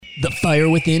The Fire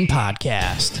Within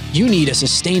podcast. You need a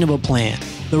sustainable plan,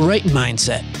 the right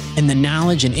mindset, and the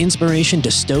knowledge and inspiration to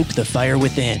stoke the fire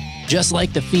within. Just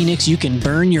like the phoenix, you can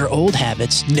burn your old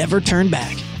habits, never turn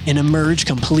back, and emerge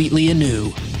completely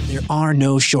anew. There are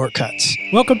no shortcuts.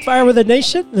 Welcome, Fire Within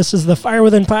Nation. This is the Fire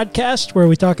Within podcast, where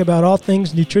we talk about all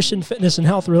things nutrition, fitness, and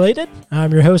health related.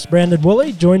 I'm your host, Brandon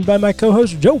Woolley, joined by my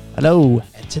co-host, Joe. Hello.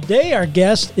 And today, our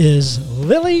guest is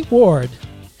Lily Ward.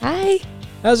 Hi.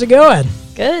 How's it going?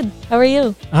 Good. How are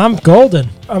you? I'm golden.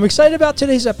 I'm excited about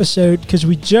today's episode because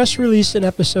we just released an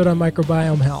episode on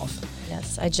microbiome health.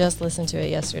 Yes, I just listened to it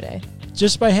yesterday.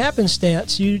 Just by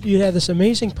happenstance, you had this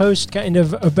amazing post kind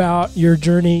of about your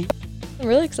journey. I'm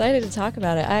really excited to talk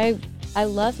about it. I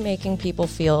love making people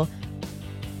feel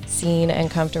seen and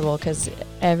comfortable because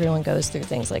everyone goes through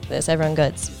things like this. Everyone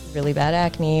gets really bad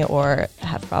acne or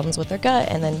have problems with their gut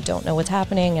and then don't know what's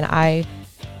happening. And I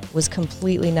was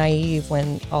completely naive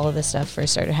when all of this stuff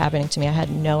first started happening to me. I had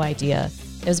no idea.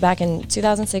 It was back in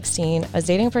 2016. I was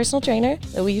dating a personal trainer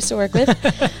that we used to work with.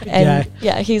 And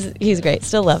yeah, he's great.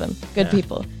 Still love him. Good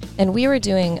people. And we were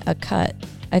doing a cut.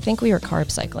 I think we were carb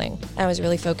cycling. I was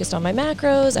really focused on my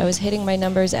macros. I was hitting my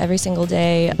numbers every single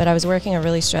day, but I was working a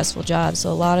really stressful job.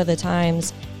 So a lot of the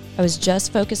times I was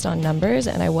just focused on numbers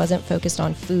and I wasn't focused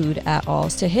on food at all.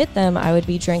 So to hit them, I would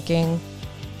be drinking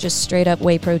just straight up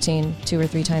whey protein 2 or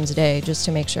 3 times a day just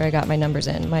to make sure I got my numbers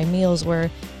in. My meals were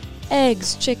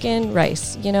eggs, chicken,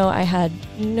 rice. You know, I had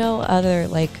no other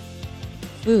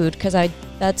food because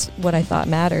that's what I thought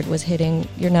mattered, was hitting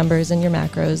your numbers and your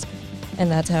macros.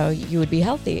 And that's how you would be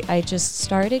healthy. I just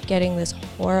started getting this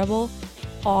horrible,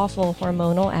 awful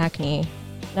hormonal acne.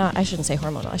 I shouldn't say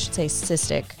hormonal, I should say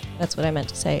cystic. That's what I meant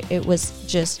to say. It was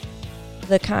just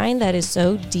the kind that is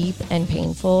so deep and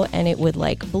painful, and it would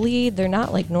bleed. They're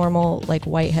not like normal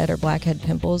whitehead or blackhead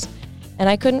pimples. And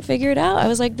I couldn't figure it out. I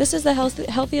was like, this is the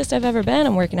healthiest I've ever been.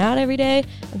 I'm working out every day.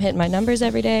 I'm hitting my numbers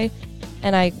every day.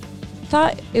 And I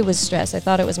thought it was stress. I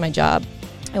thought it was my job.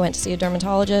 I went to see a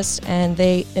dermatologist and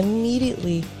they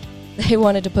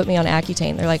wanted to put me on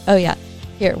Accutane. They're like, oh yeah,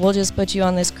 here, we'll just put you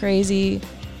on this crazy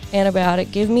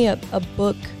antibiotic. Give me a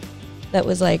book that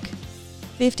was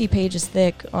 50 pages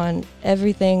thick on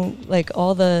everything,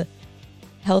 all the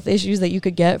health issues that you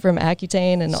could get from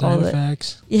Accutane and all the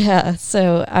effects. Yeah.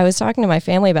 So I was talking to my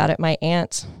family about it. My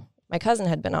cousin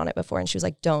had been on it before and she was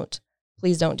like,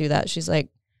 please don't do that. She's like,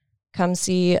 come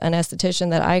see an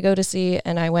esthetician that I go to see.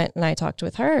 And I went and I talked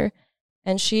with her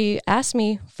and she asked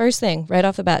me first thing right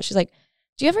off the bat, she's like,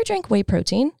 do you ever drink whey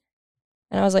protein?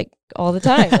 And I was like, all the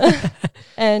time.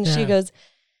 And she goes,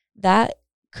 that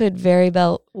could very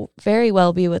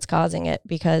well be what's causing it,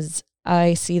 because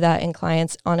I see that in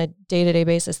clients on a day-to-day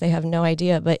basis. They have no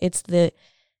idea, but it's the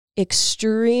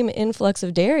extreme influx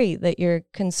of dairy that you're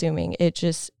consuming. It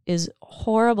just is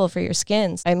horrible for your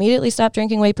skin. I immediately stopped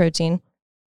drinking whey protein.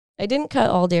 I didn't cut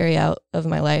all dairy out of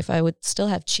my life. I would still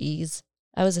have cheese.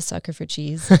 I was a sucker for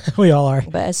cheese. We all are.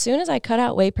 But as soon as I cut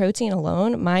out whey protein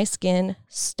alone, my skin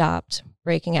stopped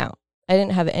breaking out. I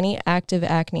didn't have any active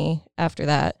acne after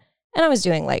that. And I was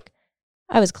doing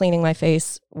I was cleaning my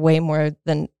face way more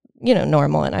than,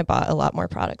 normal. And I bought a lot more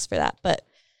products for that. But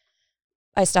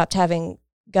I stopped having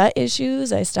gut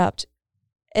issues.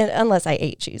 Unless I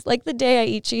ate cheese. The day I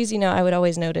eat cheese, I would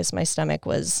always notice my stomach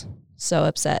was so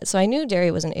upset. So I knew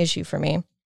dairy was an issue for me,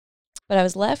 but I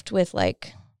was left with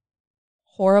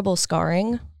horrible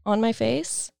scarring on my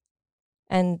face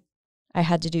and I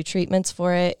had to do treatments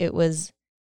for it. It was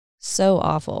so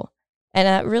awful. And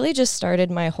that really just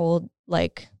started my whole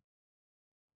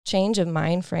change of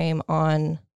mind frame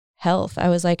on health. I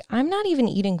was like, I'm not even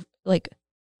eating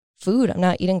food. I'm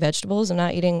not eating vegetables. I'm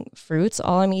not eating fruits.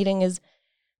 All I'm eating is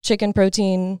chicken,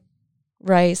 protein,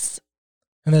 rice.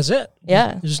 And that's it.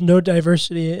 Yeah. There's no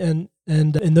diversity. And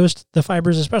the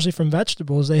fibers, especially from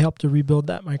vegetables, they help to rebuild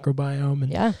that microbiome.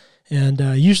 And, yeah. And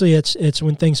usually it's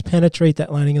when things penetrate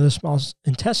that lining of the small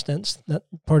intestines, that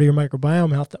part of your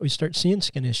microbiome health, that we start seeing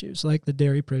skin issues like the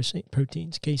dairy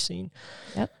proteins, casein.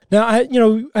 Yep. Now,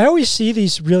 I always see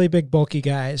these really big, bulky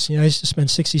guys. I used to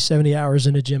spend 60, 70 hours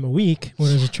in a gym a week when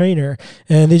I was a trainer,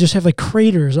 and they just have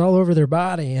craters all over their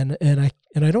body. And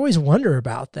I'd always wonder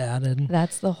about that. And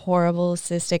that's the horrible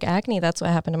cystic acne. That's what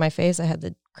happened to my face. I had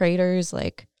the craters.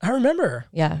 I remember.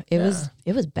 Yeah, it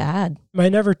was bad. I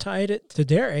never tied it to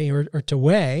dairy or to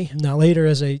whey. Now later,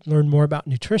 as I learned more about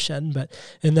nutrition,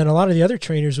 and then a lot of the other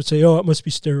trainers would say, oh, it must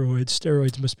be steroids.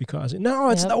 Steroids must be causing. No,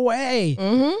 it's the whey.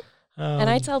 Mm-hmm.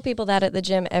 And I tell people that at the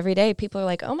gym every day. People are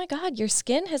like, oh my God, your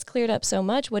skin has cleared up so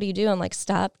much. What do you do? I'm like,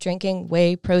 stop drinking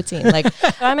whey protein.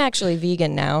 I'm actually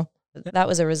vegan now. That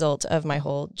was a result of my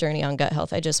whole journey on gut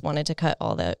health. I just wanted to cut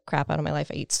all the crap out of my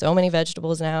life. I eat so many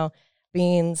vegetables now,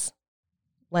 beans,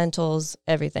 lentils,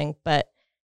 everything. But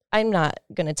I'm not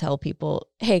going to tell people,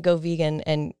 hey, go vegan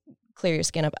and clear your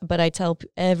skin up. But I tell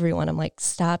everyone, I'm like,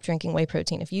 stop drinking whey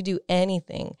protein. If you do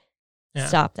anything,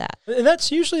 stop that. And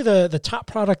that's usually the top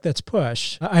product that's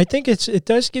pushed. I think it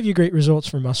does give you great results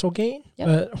for muscle gain,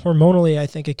 but hormonally, I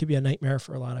think it could be a nightmare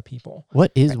for a lot of people.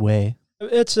 What is whey?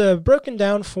 It's a broken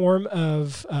down form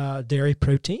of dairy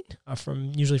protein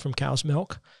usually from cow's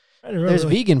milk. There's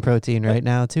vegan protein right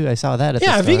now too. I saw that at the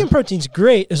store. Vegan protein's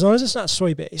great as long as it's not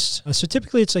soy based. So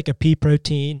typically it's like a pea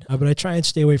protein, but I try and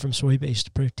stay away from soy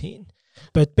based protein.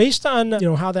 But based on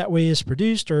how that whey is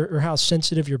produced or how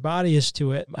sensitive your body is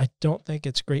to it, I don't think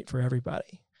it's great for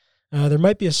everybody. There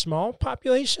might be a small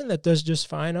population that does just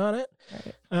fine on it.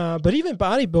 Right. But even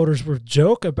bodybuilders will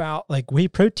joke about like whey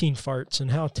protein farts and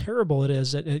how terrible it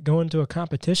is at going to a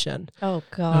competition. Oh,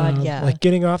 God, yeah. Like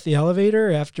getting off the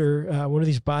elevator after one of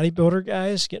these bodybuilder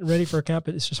guys getting ready for a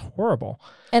competition. It's just horrible.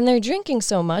 And they're drinking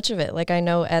so much of it. Like I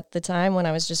know at the time when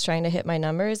I was just trying to hit my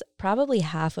numbers, probably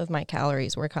half of my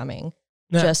calories were coming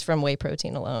just from whey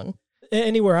protein alone.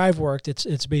 Anywhere I've worked,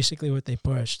 it's basically what they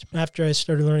pushed. After I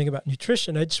started learning about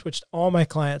nutrition, I'd switched all my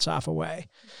clients off of whey.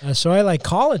 So I like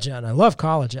collagen. I love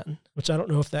collagen, which I don't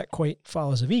know if that quite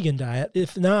follows a vegan diet.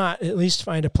 If not, at least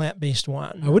find a plant-based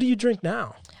one. What do you drink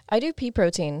now? I do pea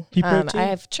protein. Pea protein?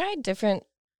 I've tried different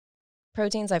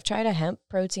proteins. I've tried a hemp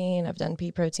protein. I've done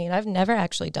pea protein. I've never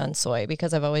actually done soy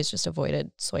because I've always just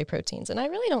avoided soy proteins. And I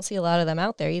really don't see a lot of them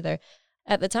out there either.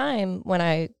 At the time when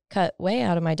I cut whey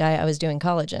out of my diet, I was doing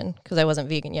collagen because I wasn't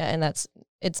vegan yet, and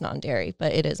it's non-dairy,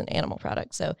 but it is an animal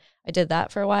product. So I did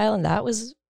that for a while, and that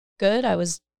was good. I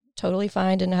was totally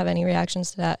fine, didn't have any reactions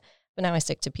to that. But now I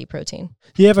stick to pea protein.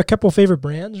 Do you have a couple favorite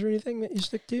brands or anything that you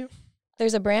stick to?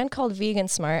 There's a brand called Vegan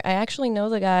Smart. I actually know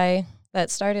the guy that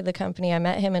started the company. I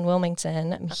met him in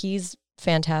Wilmington. He's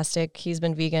fantastic. He's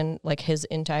been vegan like his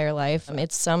entire life.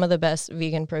 It's some of the best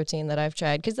vegan protein that I've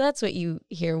tried because that's what you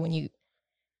hear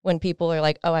when people are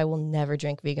like, oh, I will never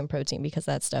drink vegan protein because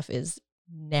that stuff is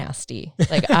nasty.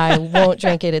 Like, I won't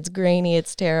drink it. It's grainy.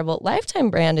 It's terrible. Lifetime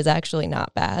brand is actually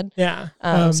not bad. Yeah.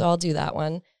 So I'll do that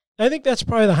one. I think that's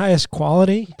probably the highest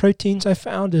quality proteins I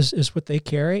found is what they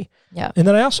carry. Yeah. And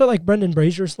then I also like Brendan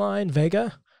Brazier's line,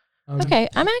 Vega. Okay.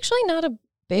 I'm actually not a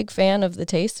big fan of the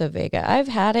taste of Vega. I've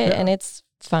had it and it's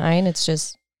fine. It's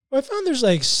just... Well, I found there's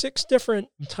like 6 different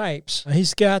types.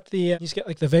 He's got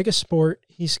like the Vega Sport.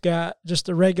 He's got just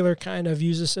the regular kind of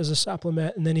use this as a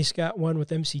supplement, and then he's got one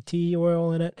with MCT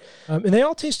oil in it. And they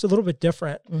all taste a little bit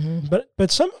different,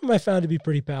 but some of them I found to be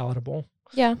pretty palatable.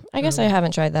 Yeah, I guess I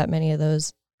haven't tried that many of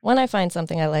those. When I find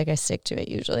something I like, I stick to it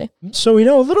usually. So we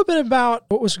know a little bit about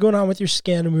what was going on with your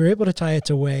skin, and we were able to tie it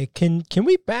to whey. Can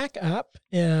we back up?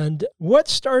 And what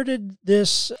started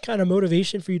this kind of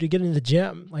motivation for you to get in the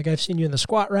gym? Like I've seen you in the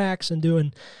squat racks and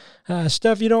doing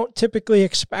stuff you don't typically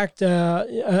expect,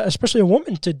 especially a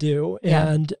woman to do. Yeah.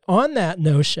 And on that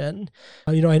notion,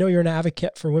 I know you're an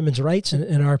advocate for women's rights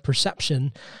and our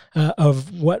perception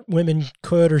of what women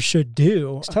could or should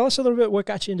do. Tell us a little bit what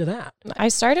got you into that. I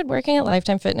started working at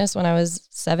Lifetime Fitness when I was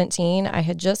 17. I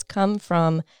had just come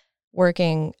from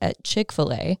working at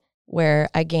Chick-fil-A, where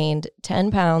I gained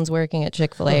 10 pounds working at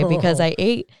Chick-fil-A because I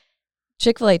ate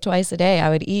Chick-fil-A twice a day. I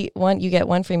would eat you get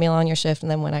one free meal on your shift.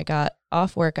 And then when I got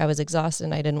off work, I was exhausted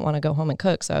and I didn't want to go home and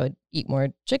cook. So I would eat more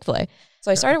Chick-fil-A.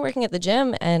 So I started working at the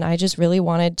gym and I just really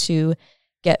wanted to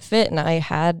get fit. And I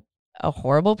had a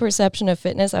horrible perception of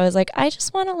fitness. I was like, I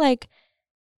just want to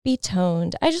be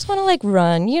toned. I just want to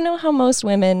run. You know how most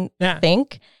women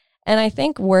think. And I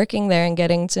think working there and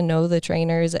getting to know the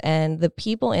trainers and the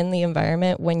people in the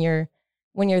environment when you're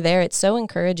there, it's so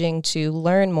encouraging to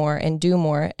learn more and do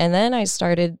more. And then I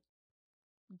started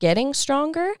getting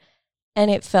stronger and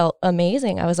it felt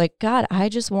amazing. I was like, God, I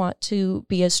just want to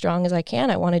be as strong as I can.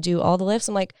 I want to do all the lifts.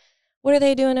 I'm like, what are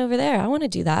they doing over there? I want to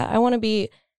do that. I want to be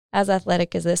as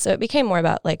athletic as this. So it became more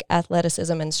about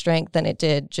athleticism and strength than it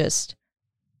did just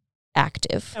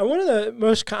active. One of the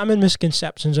most common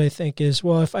misconceptions, I think, is,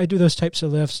 well, if I do those types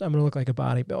of lifts, I'm going to look like a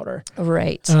bodybuilder.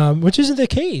 Right. Which isn't the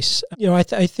case. I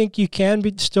think you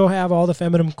can still have all the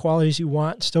feminine qualities you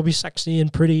want, still be sexy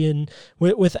and pretty and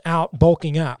without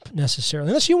bulking up necessarily,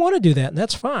 unless you want to do that, and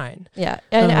that's fine. Yeah.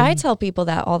 And I tell people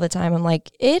that all the time. I'm like,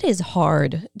 it is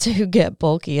hard to get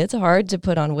bulky. It's hard to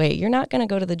put on weight. You're not going to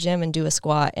go to the gym and do a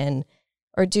squat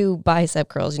or do bicep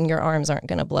curls and your arms aren't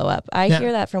going to blow up. I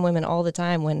hear that from women all the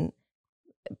time when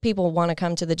people want to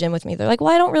come to the gym with me. They're like,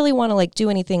 well, I don't really want to do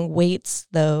anything weights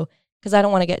though, because I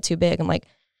don't want to get too big. I'm like,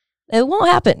 it won't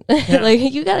happen. Like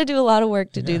you got to do a lot of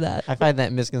work to do that. I find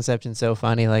that misconception so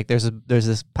funny. Like there's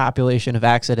this population of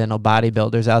accidental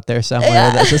bodybuilders out there somewhere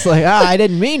that's just like, I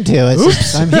didn't mean to. It's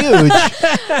just, I'm huge.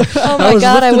 Oh my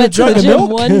God, I went to the gym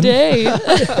one day.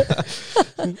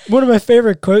 One of my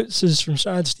favorite quotes is from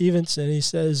Sean Stevenson. He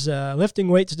says, lifting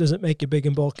weights doesn't make you big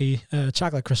and bulky.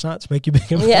 Chocolate croissants make you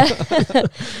big and bulky. Yeah.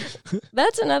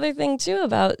 That's another thing too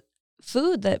about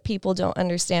food that people don't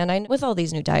understand. With all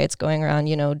these new diets going around,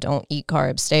 don't eat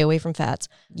carbs, stay away from fats.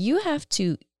 You have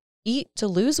to eat to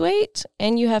lose weight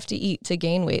and you have to eat to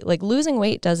gain weight. Like losing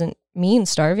weight doesn't mean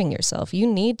starving yourself. You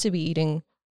need to be eating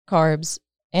carbs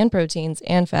and proteins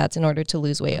and fats in order to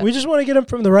lose weight. We just want to get them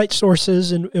from the right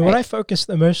sources. And what I focus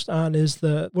the most on is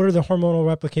what are the hormonal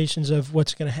replications of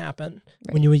what's going to happen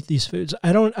when you eat these foods.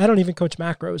 I don't even coach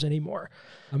macros anymore.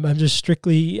 I'm just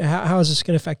strictly, how is this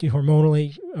going to affect you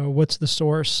hormonally? What's the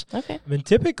source? Okay. I mean,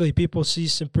 typically people see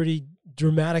some pretty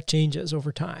dramatic changes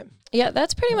over time. Yeah,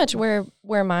 that's pretty much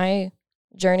where my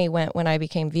journey went when I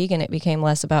became vegan. It became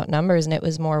less about numbers and it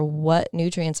was more what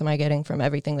nutrients am I getting from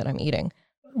everything that I'm eating.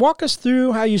 Walk us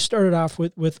through how you started off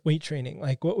with weight training.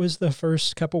 Like what was the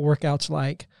first couple workouts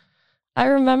like? I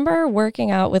remember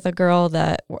working out with a girl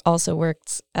that also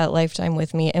worked at Lifetime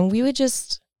with me, and we would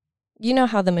just, you know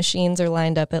how the machines are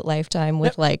lined up at Lifetime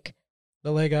with like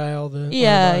the leg aisle,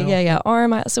 the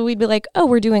arm aisle. So we'd be like, oh,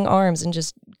 we're doing arms, and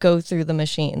just go through the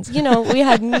machines. We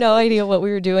had no idea what we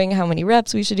were doing, how many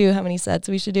reps we should do, how many sets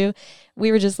we should do.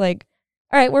 We were just like,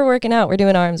 all right, we're working out, we're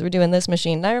doing arms, we're doing this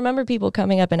machine. And I remember people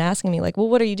coming up and asking me like, well,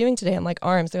 what are you doing today? I'm like,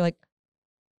 arms. They're like,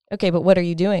 okay, but what are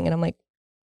you doing? And I'm like,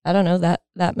 I don't know,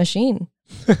 that machine.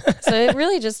 So it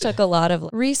really just took a lot of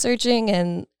researching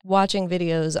and watching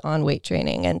videos on weight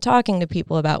training and talking to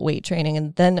people about weight training.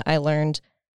 And then I learned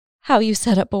how you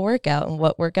set up a workout and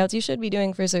what workouts you should be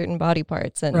doing for certain body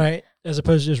parts. And right, as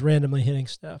opposed to just randomly hitting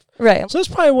stuff. Right. So that's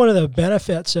probably one of the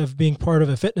benefits of being part of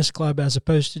a fitness club as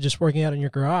opposed to just working out in your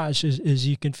garage is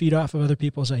you can feed off of other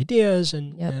people's ideas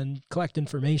and collect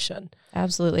information.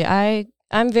 Absolutely.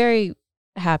 I'm very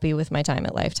happy with my time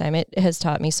at Lifetime. It has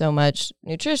taught me so much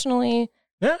nutritionally,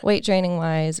 weight training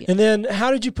wise. And then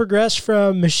how did you progress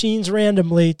from machines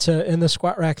randomly to in the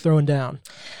squat rack throwing down?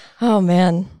 Oh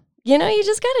man. You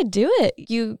just got to do it.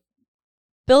 You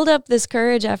build up this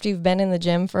courage after you've been in the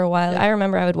gym for a while. I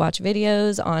remember I would watch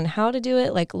videos on how to do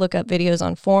it, like look up videos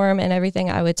on Form and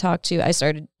everything. I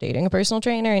started dating a personal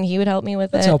trainer and he would help me with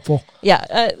it. That's helpful. Yeah,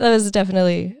 that was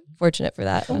definitely fortunate for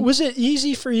that. Was it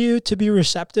easy for you to be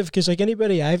receptive? Because like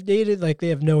anybody I've dated, like they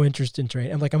have no interest in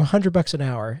training. I'm like, I'm $100 an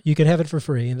hour. You can have it for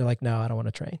free. And they're like, no, I don't want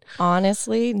to train.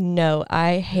 Honestly, no,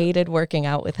 I hated working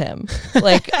out with him.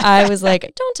 Like I was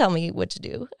like, don't tell me what to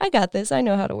do. I got this. I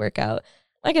know how to work out.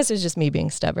 I guess it was just me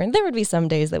being stubborn. There would be some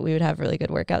days that we would have really good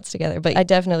workouts together, but I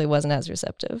definitely wasn't as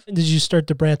receptive. Did you start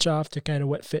to branch off to kind of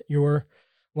what fit your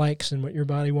likes and what your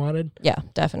body wanted? Yeah,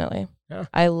 definitely. Yeah.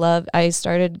 I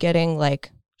started getting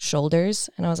like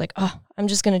shoulders and I was like, oh, I'm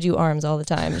just going to do arms all the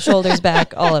time. Shoulders,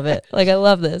 back, all of it. Like I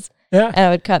love this. Yeah. And I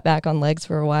would cut back on legs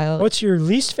for a while. What's your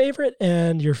least favorite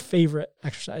and your favorite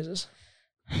exercises?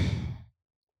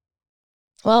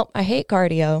 Well, I hate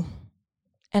cardio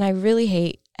and I really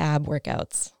hate ab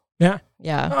workouts. Yeah.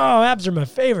 Yeah. Oh, abs are my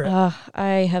favorite.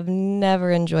 I have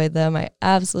never enjoyed them. I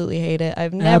absolutely hate it.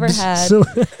 I've never had.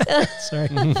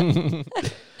 Sorry.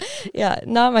 Yeah,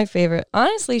 not my favorite.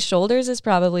 Honestly, shoulders is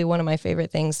probably one of my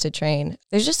favorite things to train.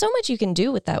 There's just so much you can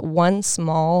do with that one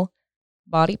small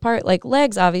body part. Like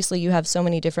legs, obviously, you have so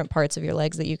many different parts of your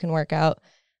legs that you can work out.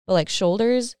 But like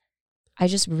shoulders, I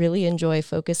just really enjoy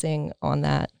focusing on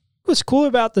that. What's cool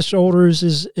about the shoulders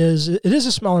is it is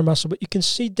a smaller muscle, but you can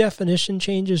see definition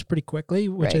changes pretty quickly,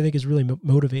 which I think is really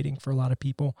motivating for a lot of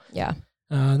people. Yeah.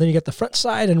 Then you got the front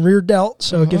side and rear delt,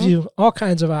 so it gives you all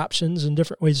kinds of options and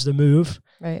different ways to move.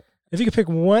 Right. If you could pick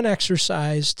one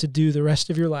exercise to do the rest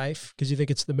of your life because you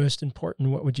think it's the most important,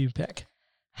 what would you pick?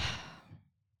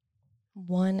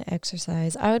 One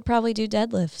exercise. I would probably do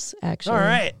deadlifts, actually. All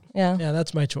right. Yeah. Yeah,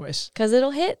 that's my choice. Because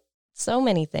it'll hit so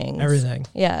many things. Everything.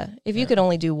 Yeah. If you could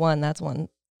only do one, that's one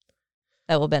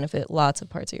that will benefit lots of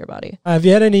parts of your body. Have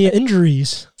you had any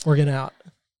injuries working out?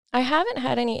 I haven't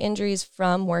had any injuries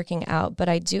from working out, but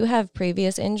I do have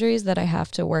previous injuries that I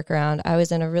have to work around. I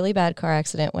was in a really bad car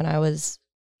accident when I was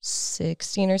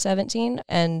 16 or 17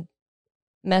 and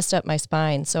messed up my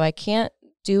spine. So I can't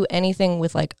do anything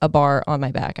with like a bar on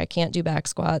my back. I can't do back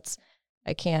squats.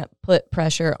 I can't put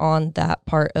pressure on that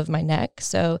part of my neck.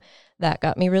 So that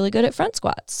got me really good at front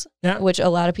squats, which a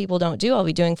lot of people don't do. I'll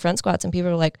be doing front squats and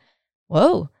people are like,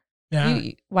 whoa, Yeah.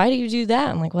 Why do you do that?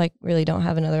 I'm like, well, I really don't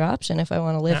have another option. If I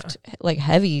want to lift like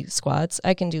heavy squats,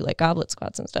 I can do like goblet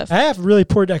squats and stuff. I have really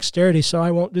poor dexterity, so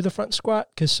I won't do the front squat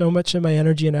because so much of my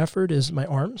energy and effort is my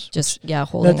arms.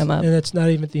 Holding them up. And that's not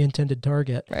even the intended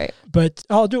target. Right. But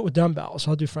I'll do it with dumbbells.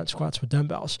 I'll do front squats with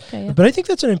dumbbells. Okay, yeah. But I think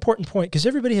that's an important point because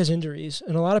everybody has injuries.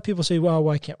 And a lot of people say, well,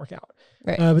 I can't work out.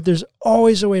 Right. But there's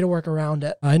always a way to work around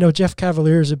it. I know Jeff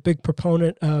Cavalier is a big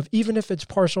proponent of, even if it's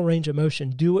partial range of motion,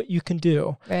 do what you can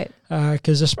do. Right.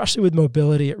 Because especially with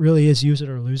mobility, it really is use it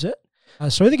or lose it.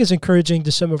 So I think it's encouraging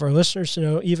to some of our listeners to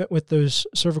know, even with those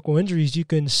cervical injuries, you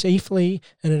can safely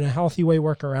and in a healthy way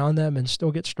work around them and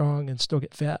still get strong and still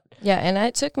get fit. Yeah, and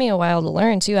it took me a while to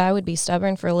learn, too. I would be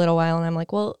stubborn for a little while, and I'm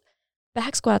like, well,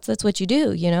 back squats, that's what you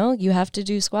do, you know? You have to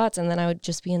do squats, and then I would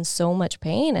just be in so much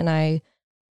pain, and I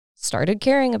started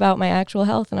caring about my actual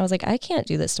health, and I was like, I can't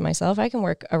do this to myself. I can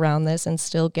work around this and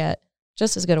still get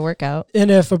just as good a workout.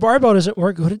 And if a barbell doesn't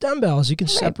work, go to dumbbells. You can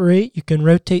separate, you can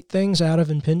rotate things out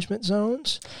of impingement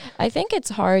zones. I think it's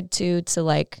hard to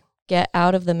like get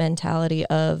out of the mentality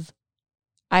of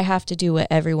I have to do what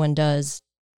everyone does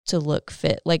to look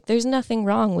fit. Like there's nothing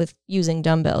wrong with using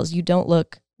dumbbells. You don't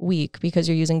look weak because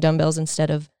you're using dumbbells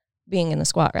instead of being in the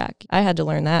squat rack. I had to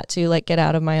learn that to like get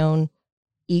out of my own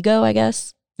ego, I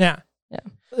guess. Yeah.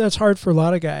 That's hard for a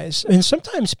lot of guys. And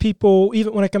sometimes people,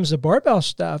 even when it comes to barbell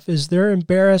stuff, is they're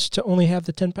embarrassed to only have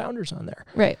the 10-pounders on there.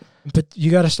 Right. But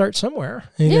you got to start somewhere.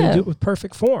 And you got to do it with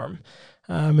perfect form.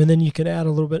 And then you can add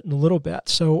a little bit and a little bit.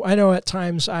 So I know at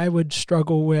times I would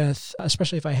struggle with,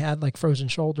 especially if I had like frozen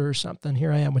shoulder or something.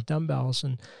 Here I am with dumbbells,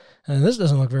 and this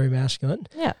doesn't look very masculine.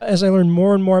 Yeah. As I learned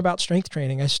more and more about strength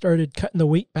training, I started cutting the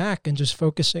weight back and just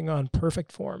focusing on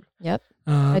perfect form. Yep.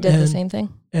 I did the same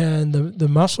thing. And the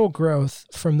muscle growth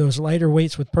from those lighter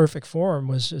weights with perfect form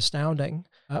was astounding.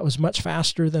 It was much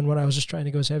faster than when I was just trying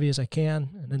to go as heavy as I can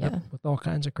and end up with all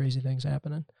kinds of crazy things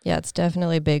happening. Yeah, it's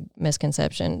definitely a big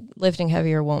misconception. Lifting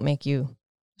heavier won't make you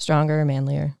stronger or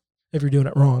manlier. If you're doing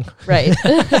it wrong. Right.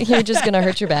 You're just going to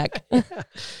hurt your back.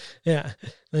 Yeah.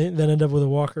 Then end up with a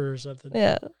walker or something.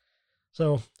 Yeah.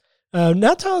 So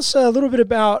now tell us a little bit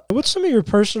about what's some of your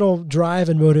personal drive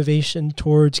and motivation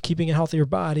towards keeping a healthier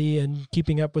body and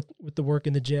keeping up with the work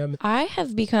in the gym. I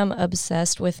have become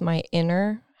obsessed with my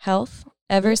inner health.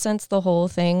 Ever since the whole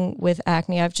thing with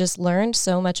acne, I've just learned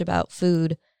so much about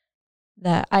food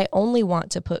that I only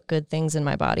want to put good things in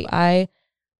my body. I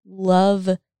love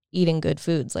eating good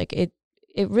foods. Like it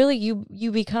really,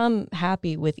 you become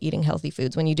happy with eating healthy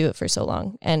foods when you do it for so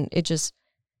long, and it just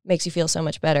makes you feel so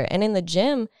much better. And in the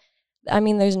gym, I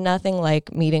mean, there's nothing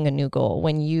like meeting a new goal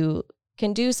when you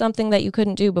can do something that you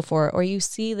couldn't do before, or you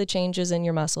see the changes in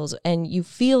your muscles and you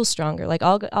feel stronger. Like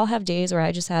I'll have days where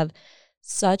I just have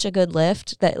such a good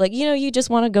lift that, like, you know, you just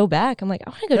want to go back. I'm like,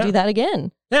 I want to go do that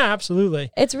again. Yeah,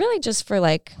 absolutely. It's really just for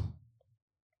like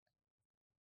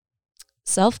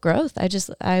self-growth.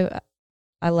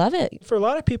 I love it. For a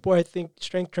lot of people, I think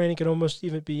strength training can almost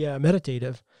even be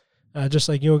meditative, just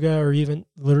like yoga or even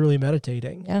literally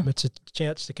meditating. Yeah. It's a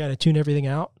chance to kind of tune everything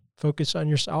out, focus on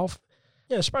yourself.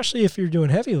 Yeah, especially if you're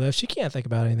doing heavy lifts, you can't think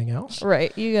about anything else.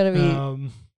 Right. You got to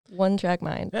be one-track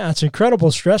mind. Yeah, it's incredible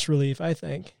stress relief, I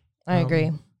think. I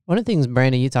agree. One of the things,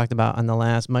 Brandon, you talked about on the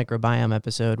last microbiome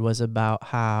episode was about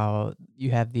how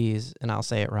you have these, and I'll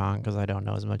say it wrong because I don't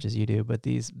know as much as you do, but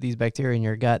these bacteria in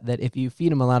your gut that if you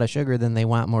feed them a lot of sugar, then they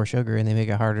want more sugar and they make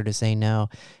it harder to say no.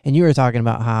 And you were talking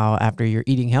about how after you're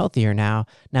eating healthier now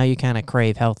you kind of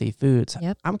crave healthy foods.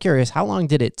 Yep. I'm curious, how long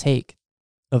did it take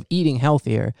of eating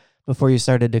healthier before you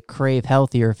started to crave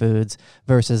healthier foods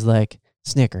versus like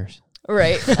Snickers?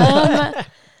 Right.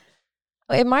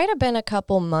 It might have been a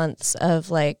couple months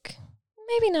of like,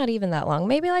 maybe not even that long,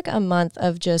 maybe like a month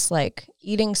of just like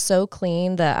eating so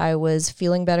clean that I was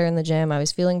feeling better in the gym. I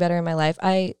was feeling better in my life.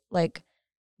 I like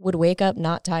would wake up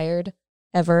not tired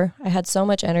ever. I had so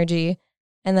much energy.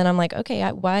 And then I'm like, okay,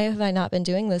 why have I not been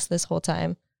doing this whole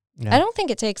time? Yeah. I don't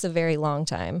think it takes a very long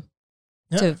time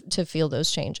to feel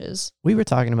those changes. We were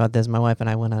talking about this. My wife and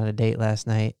I went on a date last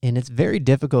night, and it's very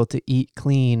difficult to eat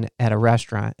clean at a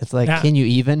restaurant. It's like, can you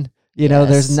even? You know,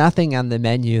 there's nothing on the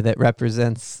menu that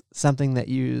represents something that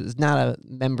is not a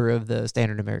member of the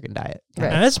standard American diet.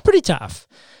 Right. And that's pretty tough.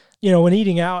 You know, when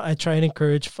eating out, I try and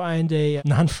encourage, find a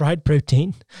non-fried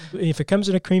protein. If it comes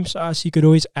in a cream sauce, you could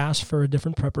always ask for a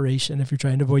different preparation if you're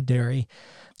trying to avoid dairy.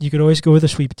 You could always go with a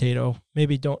sweet potato.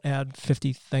 Maybe don't add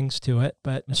 50 things to it,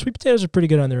 but sweet potatoes are pretty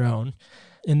good on their own.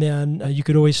 And then you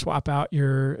could always swap out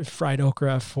your fried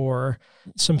okra for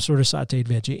some sort of sauteed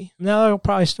veggie. Now, they'll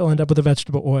probably still end up with a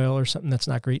vegetable oil or something that's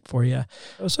not great for you.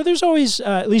 So there's always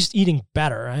at least eating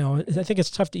better. I think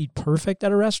it's tough to eat perfect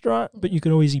at a restaurant, but you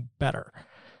can always eat better.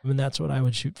 And that's what I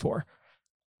would shoot for.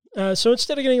 So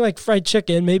instead of getting like fried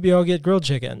chicken, maybe I'll get grilled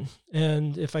chicken.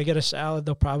 And if I get a salad,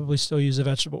 they'll probably still use a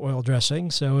vegetable oil dressing.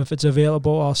 So if it's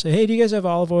available, I'll say, hey, do you guys have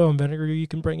olive oil and vinegar you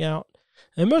can bring out?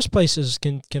 And most places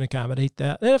can accommodate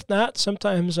that. And if not,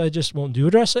 sometimes I just won't do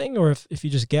a dressing. Or if you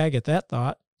just gag at that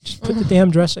thought, just put the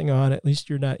damn dressing on. At least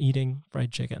you're not eating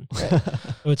fried chicken. So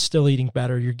it's still eating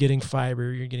better. You're getting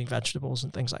fiber. You're getting vegetables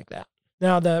and things like that.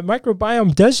 Now, the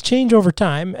microbiome does change over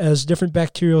time as different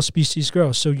bacterial species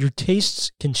grow, so your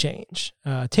tastes can change.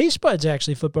 Taste buds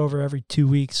actually flip over every 2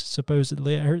 weeks,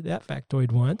 supposedly. I heard that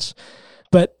factoid once.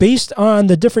 But based on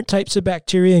the different types of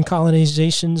bacteria and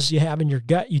colonizations you have in your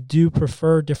gut, you do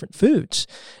prefer different foods.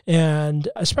 And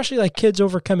especially like kids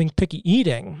overcoming picky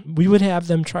eating, we would have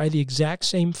them try the exact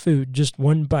same food, just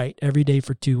one bite every day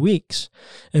for 2 weeks.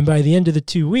 And by the end of the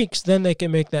 2 weeks, then they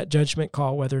can make that judgment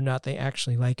call whether or not they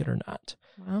actually like it or not.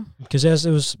 Wow. Because as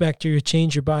those bacteria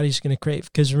change, your body's going to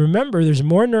crave. Because remember, there's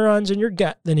more neurons in your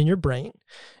gut than in your brain.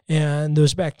 And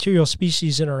those bacterial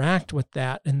species interact with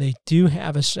that, and they do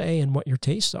have a say in what your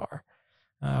tastes are,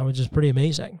 which is pretty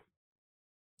amazing.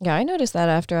 Yeah, I noticed that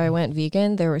after I went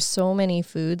vegan, there were so many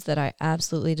foods that I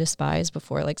absolutely despised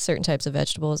before, like certain types of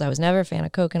vegetables. I was never a fan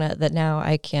of coconut, that now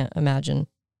I can't imagine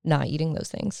not eating those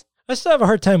things. I still have a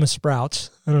hard time with sprouts.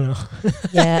 I don't know.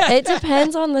 Yeah, it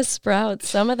depends on the sprouts.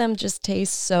 Some of them just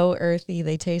taste so earthy.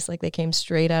 They taste like they came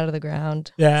straight out of the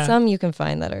ground. Yeah. Some you can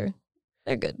find they're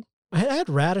good. I had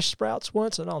radish sprouts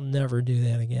once, and I'll never do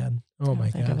that again. Oh, my I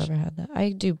don't think gosh. I've ever had that.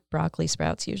 I do broccoli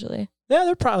sprouts usually. Yeah,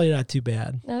 they're probably not too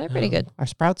bad. No, they're pretty good. Are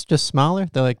sprouts just smaller?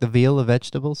 They're like the veal of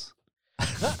vegetables?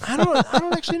 I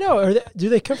don't actually know. Do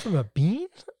they come from a bean?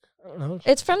 I don't know.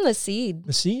 It's from the seed.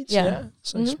 The seeds? Yeah.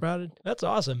 It's like Mhm. sprouted. That's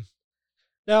awesome.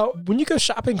 Now, when you go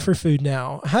shopping for food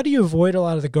now, how do you avoid a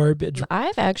lot of the garbage?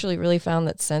 I've actually really found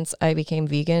that since I became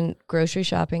vegan, grocery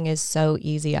shopping is so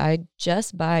easy. I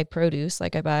just buy produce.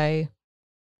 Like I buy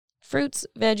fruits,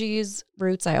 veggies,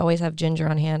 roots. I always have ginger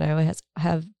on hand. I always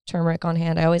have turmeric on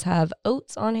hand. I always have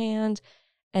oats on hand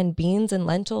and beans and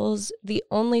lentils. The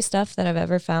only stuff that I've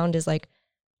ever found is like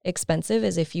expensive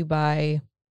is if you buy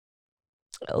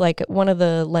like one of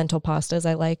the lentil pastas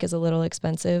I like is a little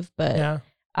expensive, but Yeah.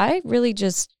 I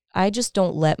just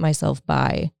don't let myself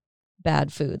buy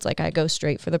bad foods. Like I go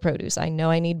straight for the produce. I know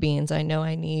I need beans. I know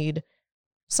I need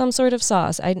some sort of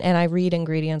sauce. And I read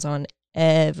ingredients on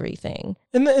everything.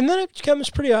 And then it becomes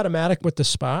pretty automatic with the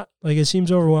spot. Like it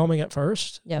seems overwhelming at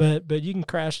first, Yep. but you can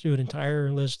crash through an entire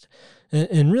list.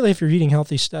 And really, if you're eating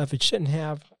healthy stuff, it shouldn't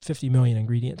have 50 million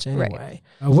ingredients anyway.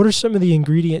 Right. What are some of the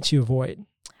ingredients you avoid?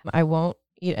 I won't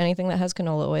eat anything that has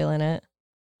canola oil in it.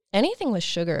 Anything with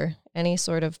sugar, any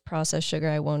sort of processed sugar,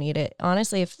 I won't eat it.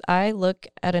 Honestly, if I look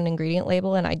at an ingredient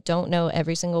label and I don't know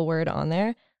every single word on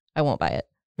there, I won't buy it.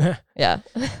 Yeah.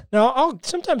 Now,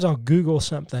 sometimes I'll Google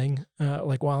something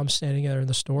like while I'm standing there in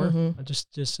the store, Mhm.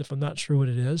 just if I'm not sure what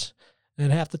it is.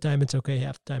 And half the time it's okay,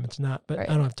 half the time it's not. But Right.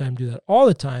 I don't have time to do that all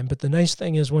the time. But the nice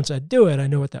thing is once I do it, I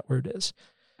know what that word is.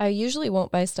 I usually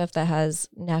won't buy stuff that has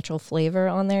natural flavor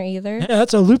on there either. Yeah,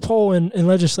 that's a loophole in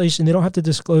legislation. They don't have to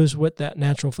disclose what that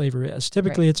natural flavor is.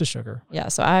 Typically, it's a sugar. Yeah,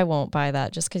 so I won't buy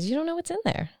that just because you don't know what's in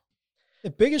there. The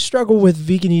biggest struggle with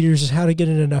vegan eaters is how to get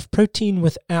in enough protein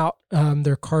without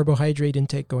their carbohydrate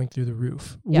intake going through the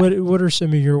roof. Yeah. What are some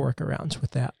of your workarounds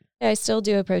with that? Yeah, I still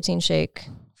do a protein shake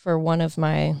for one of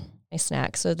my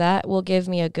snacks. So that will give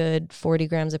me a good 40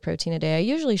 grams of protein a day. I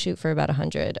usually shoot for about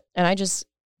 100. And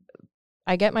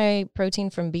I get my protein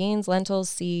from beans, lentils,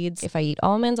 seeds. If I eat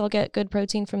almonds, I'll get good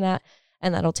protein from that.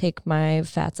 And that'll take my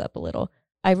fats up a little.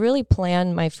 I really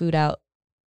plan my food out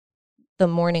the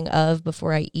morning of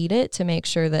before I eat it to make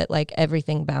sure that like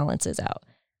everything balances out.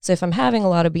 So if I'm having a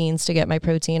lot of beans to get my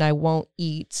protein, I won't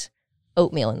eat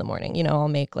oatmeal in the morning. You know, I'll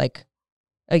make like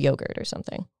a yogurt or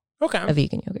something, Okay. a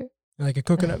vegan yogurt. Like a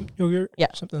coconut yogurt? Yeah.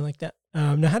 Something like that.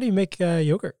 Now, how do you make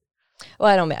yogurt? Well,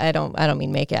 I don't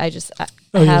mean make it. I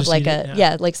Oh, you have just like eat it, a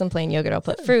yeah. like some plain yogurt. I'll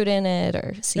put fruit in it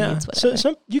or seeds, whatever.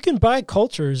 So you can buy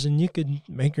cultures and you can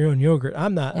make your own yogurt.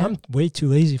 I'm not. Yeah. I'm way too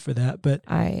lazy for that. But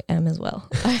I am as well.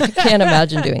 I can't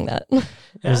imagine doing that.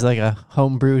 There's like a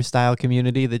homebrew style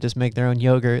community that just make their own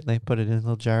yogurt. They put it in a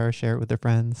little jar, share it with their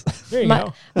friends. there you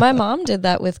go. My mom did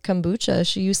that with kombucha.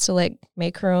 She used to like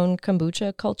make her own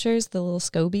kombucha cultures, the little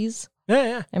scobies,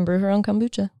 Yeah. and brew her own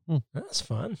kombucha. That's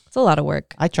fun. It's a lot of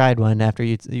work. I tried one after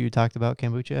you talked about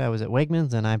kombucha. I was at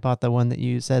Wegmans and I bought the one that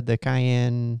you said, the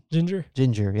cayenne Ginger.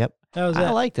 ginger. Yep. How was I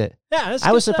that? liked it. Yeah. That's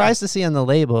I was good stuff. surprised to see on the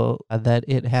label that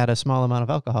it had a small amount of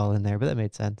alcohol in there, but that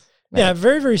made sense. Yeah,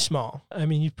 very, very small. I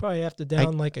mean, you probably have to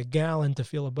down like a gallon to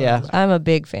feel a buzz. Yeah. I'm a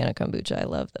big fan of kombucha. I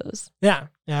love those. Yeah.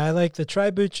 I like the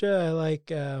Tribucha. I like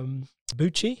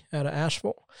Bucci out of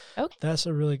Asheville. Oh. That's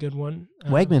a really good one.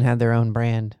 Wegman had their own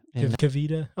brand.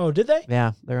 Kavita. Oh, did they?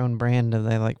 Yeah, their own brand.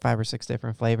 They like 5 or 6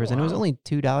 different flavors, and it was Wow. only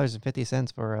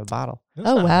 $2.50 for a bottle. That's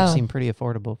Oh, not- wow. It seemed pretty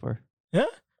affordable for. Yeah.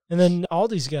 And then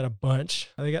Aldi's got a bunch.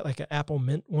 They got like an apple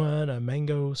mint one, a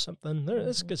mango something.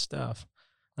 That's good stuff.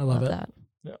 I love it. that.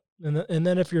 Yeah. And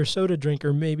then if you're a soda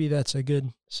drinker, maybe that's a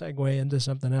good segue into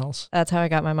something else. That's how I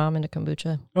got my mom into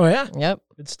kombucha. Oh, yeah? Yep.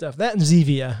 Good stuff. That and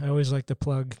Zevia. I always like to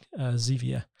plug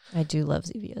Zevia. I do love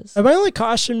Zevias. My only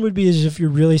caution would be is if you're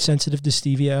really sensitive to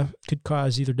stevia, could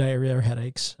cause either diarrhea or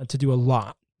headaches to do a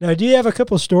lot. Now, do you have a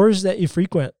couple of stores that you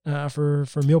frequent for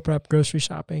meal prep, grocery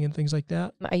shopping, and things like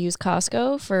that? I use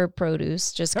Costco for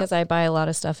produce just because I buy a lot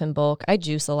of stuff in bulk. I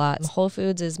juice a lot. Whole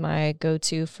Foods is my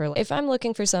go-to for if I'm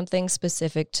looking for something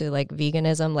specific to like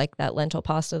veganism, like that lentil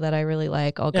pasta that I really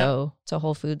like, I'll go to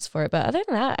Whole Foods for it. But other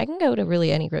than that, I can go to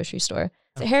really any grocery store.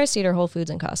 So Harris Teeter, Whole Foods,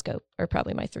 and Costco are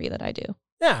probably my 3 that I do.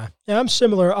 Yeah, I'm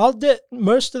similar. I'll get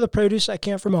most of the produce I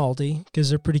can from Aldi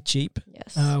because they're pretty cheap.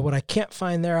 Yes. What I can't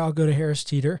find there, I'll go to Harris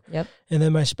Teeter. Yep. And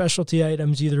then my specialty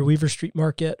items, either Weaver Street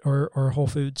Market or Whole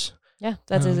Foods. Yeah,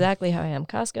 that's exactly how I am.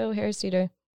 Costco, Harris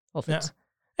Teeter, Whole Foods.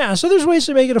 Yeah, so there's ways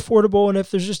to make it affordable, and if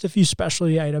there's just a few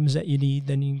specialty items that you need,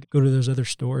 then you can go to those other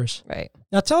stores. Right.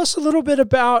 Now, tell us a little bit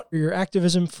about your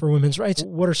activism for women's rights.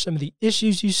 What are some of the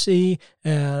issues you see,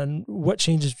 and what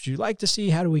changes would you like to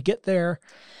see? How do we get there?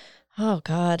 Oh,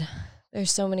 God.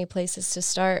 There's so many places to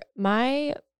start.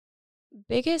 My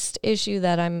biggest issue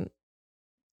that I'm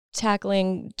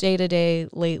tackling day to day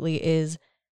lately is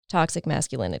toxic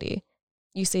masculinity.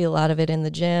 You see a lot of it in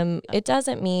the gym. It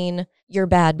doesn't mean you're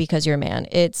bad because you're a man.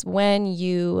 It's when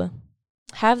you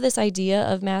have this idea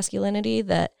of masculinity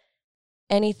that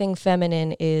anything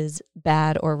feminine is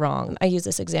bad or wrong. I used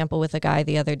this example with a guy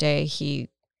the other day. He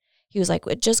was like,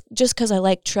 just because I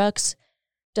like trucks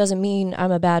doesn't mean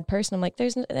I'm a bad person. I'm like,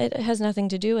 it has nothing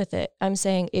to do with it. I'm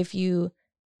saying if you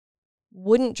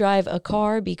wouldn't drive a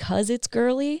car because it's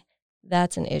girly,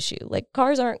 that's an issue. Like,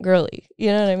 cars aren't girly.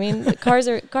 You know what I mean? Cars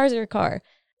are a car.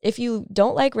 If you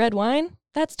don't like red wine,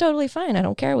 that's totally fine. I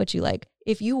don't care what you like.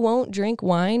 If you won't drink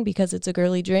wine because it's a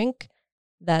girly drink,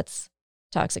 that's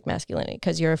toxic masculinity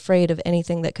because you're afraid of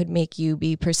anything that could make you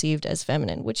be perceived as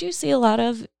feminine, which you see a lot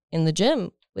of in the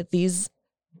gym with these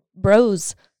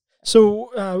bros.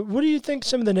 So what do you think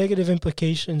some of the negative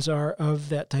implications are of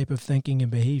that type of thinking and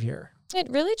behavior? It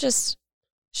really just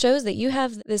shows that you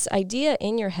have this idea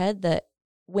in your head that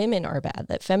women are bad,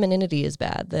 that femininity is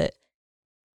bad, that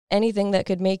anything that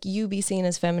could make you be seen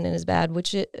as feminine is bad,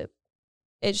 which it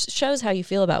shows how you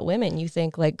feel about women. You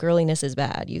think like girliness is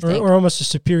bad. You think or almost a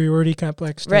superiority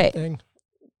complex type thing.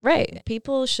 Right.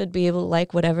 People should be able to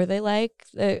like whatever they like.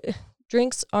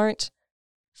 Drinks aren't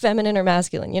feminine or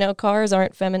masculine. You know, cars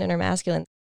aren't feminine or masculine.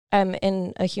 I'm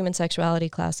in a human sexuality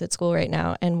class at school right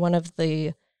now, and one of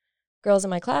the girls in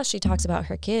my class, she talks about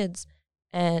her kids,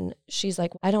 and she's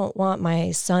like, I don't want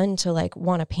my son to like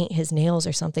want to paint his nails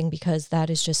or something because that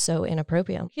is just so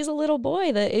inappropriate. He's a little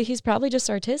boy that he's probably just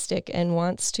artistic and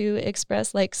wants to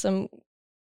express like some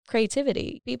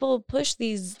creativity. People push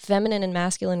these feminine and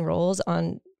masculine roles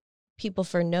on people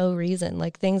for no reason,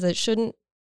 like things that shouldn't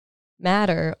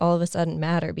matter all of a sudden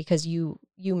matter because you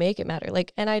make it matter.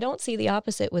 Like, and I don't see the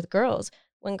opposite with girls.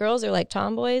 When girls are like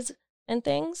tomboys and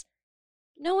things,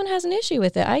 no one has an issue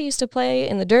with it. I used to play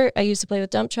in the dirt. I used to play with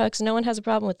dump trucks. No one has a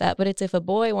problem with that. But it's if a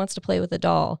boy wants to play with a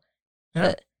doll.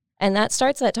 Yeah. And that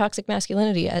starts that toxic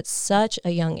masculinity at such a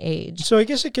young age. So I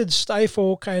guess it could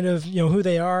stifle kind of, who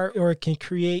they are, or it can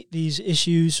create these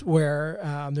issues where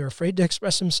they're afraid to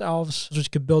express themselves, which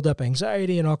could build up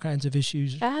anxiety and all kinds of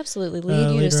issues. Absolutely. Lead you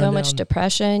to later so on much down.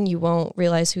 depression. You won't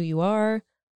realize who you are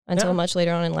until much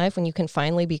later on in life when you can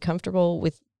finally be comfortable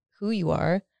with who you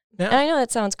are. Yeah. And I know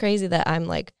that sounds crazy that I'm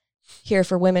like here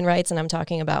for women's rights and I'm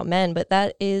talking about men, but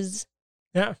that is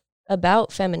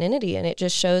about femininity, and it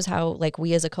just shows how like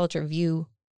we as a culture view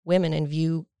women and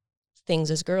view things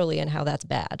as girly and how that's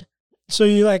bad. So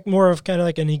you like more of kind of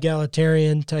like an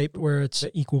egalitarian type where it's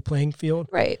an equal playing field?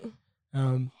 Right.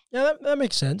 Yeah, that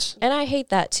makes sense. And I hate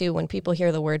that too. When people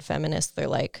hear the word feminist, they're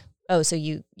like, oh, so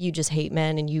you just hate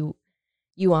men and you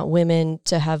want women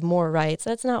to have more rights.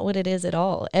 That's not what it is at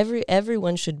all.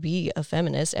 Everyone should be a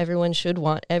feminist. Everyone should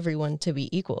want everyone to be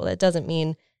equal. That doesn't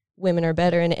mean women are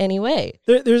better in any way.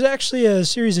 There's actually a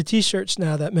series of T-shirts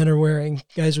now that men are wearing,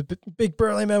 guys with big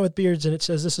burly men with beards, and it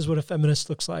says, "This is what a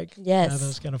feminist looks like." Yes. That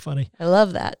was kind of funny. I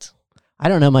love that. I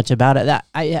don't know much about it.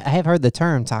 I have heard the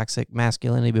term toxic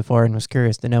masculinity before and was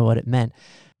curious to know what it meant.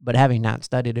 But having not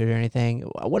studied it or anything,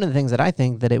 one of the things that I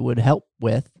think that it would help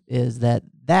with is that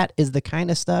is the kind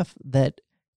of stuff that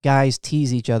guys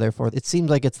tease each other for. It seems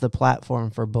like it's the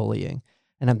platform for bullying.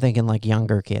 And I'm thinking like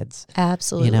younger kids.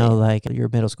 Absolutely. You know, like your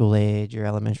middle school age, your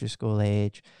elementary school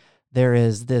age. There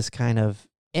is this kind of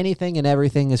anything and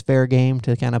everything is fair game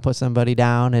to kind of put somebody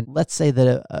down. And let's say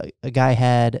that a guy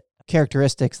had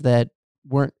characteristics that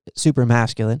weren't super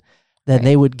masculine, then Right.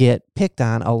 they would get picked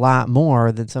on a lot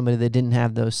more than somebody that didn't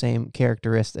have those same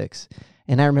characteristics.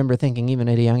 And I remember thinking even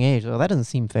at a young age, well, that doesn't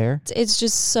seem fair. It's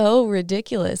just so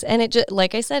ridiculous. And it just,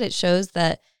 like I said, it shows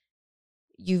that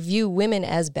you view women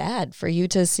as bad. For you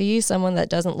to see someone that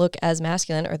doesn't look as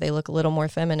masculine or they look a little more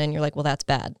feminine, you're like, well, that's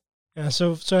bad. Yeah,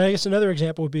 so I guess another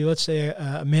example would be, let's say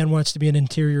a man wants to be an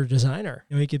interior designer.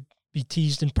 You know, he could be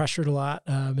teased and pressured a lot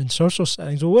in social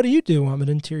settings. Well, what do you do? I'm an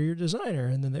interior designer.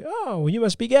 And then well, you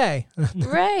must be gay.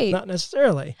 Right. Not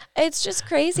necessarily. It's just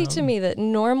crazy to me that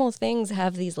normal things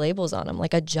have these labels on them,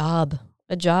 like a job.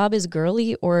 A job is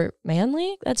girly or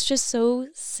manly. That's just so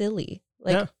silly.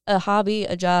 Like a hobby,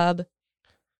 a job,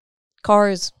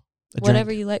 cars,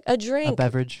 whatever you like, a drink, a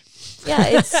beverage. Yeah,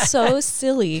 it's so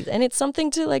silly. And it's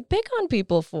something to like pick on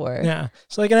people for. Yeah.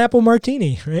 It's like an apple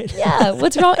martini, right? Yeah.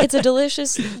 What's wrong? It's a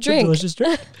delicious drink. Delicious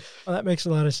drink. Well, that makes a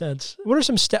lot of sense. What are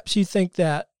some steps you think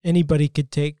that anybody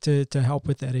could take to help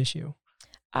with that issue?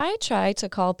 I try to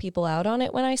call people out on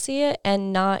it when I see it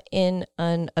and not in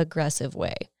an aggressive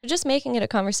way. Just making it a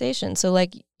conversation. So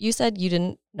like you said, you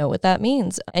didn't know what that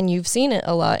means and you've seen it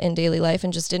a lot in daily life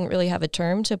and just didn't really have a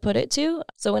term to put it to.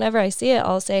 So whenever I see it,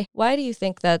 I'll say, why do you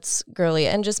think that's girly?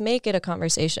 And just make it a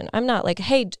conversation. I'm not like,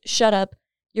 hey, shut up.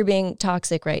 You're being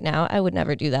toxic right now. I would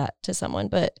never do that to someone,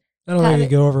 but I don't think it'd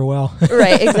go over well.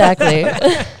 Right, exactly.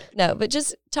 No, but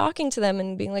just talking to them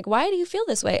and being like, why do you feel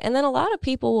this way? And then a lot of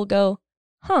people will go,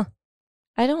 huh,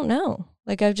 I don't know.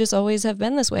 Like I've just always have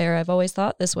been this way or I've always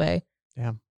thought this way.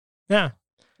 Yeah. Yeah.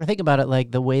 I think about it like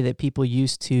the way that people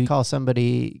used to call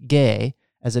somebody gay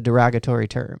as a derogatory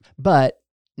term. But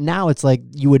now it's like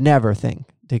you would never think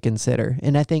to consider.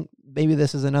 And I think maybe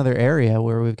this is another area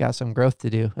where we've got some growth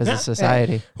to do as a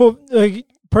society. Well, like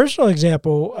personal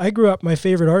example, I grew up, my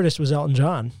favorite artist was Elton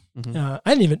John. Mhm. I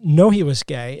didn't even know he was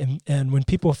gay. And when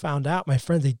people found out, my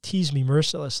friends, they teased me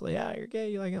mercilessly. Yeah, you're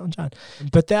gay, you like Elton John.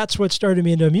 But that's what started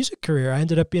me into a music career. I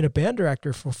ended up being a band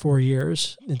director for 4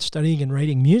 years and studying and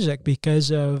writing music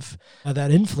because of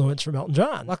that influence from Elton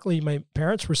John. Luckily, my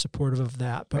parents were supportive of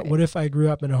that. But what if I grew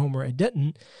up in a home where I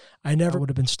didn't? I never would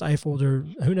have been stifled or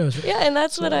who knows. Yeah, and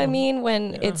that's what I mean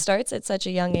when it starts at such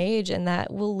a young age, and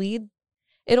that will lead,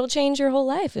 it'll change your whole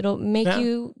life. It'll make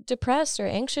you depressed or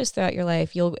anxious throughout your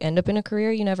life. You'll end up in a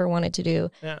career you never wanted to do.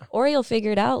 Yeah. Or you'll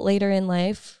figure it out later in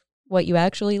life, what you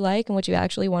actually like and what you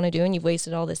actually want to do, and you've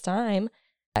wasted all this time.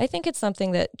 I think it's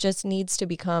something that just needs to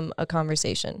become a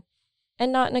conversation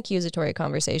and not an accusatory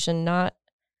conversation, not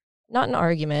an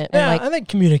argument. Yeah, And I think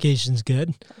communication's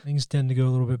good. Things tend to go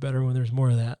a little bit better when there's more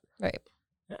of that. right.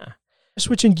 Yeah.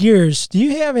 Switching gears, do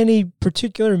you have any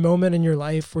particular moment in your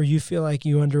life where you feel like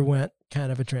you underwent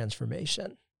kind of a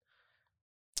transformation?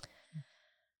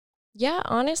 Yeah,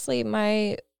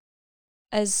 honestly,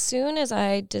 as soon as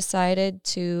I decided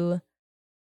to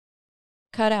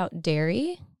cut out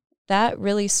dairy, that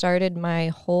really started my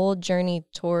whole journey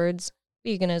towards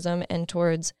veganism and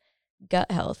towards gut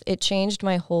health. It changed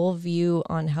my whole view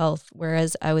on health,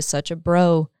 whereas I was such a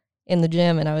bro in the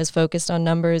gym and I was focused on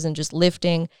numbers and just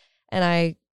lifting, and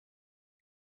I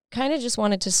kind of just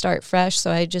wanted to start fresh.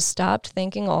 So I just stopped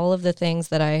thinking all of the things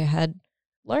that I had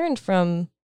learned from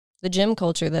the gym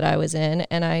culture that I was in,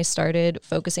 and I started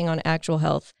focusing on actual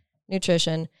health,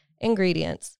 nutrition,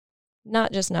 ingredients,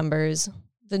 not just numbers,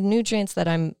 the nutrients that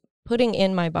I'm putting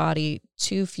in my body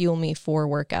to fuel me for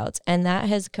workouts. And that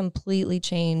has completely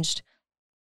changed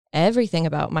everything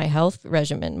about my health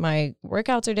regimen. My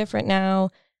workouts are different now.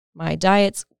 My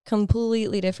diet's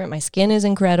completely different. My skin is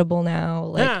incredible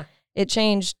now. It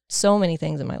changed so many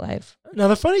things in my life. Now,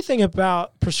 the funny thing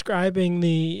about prescribing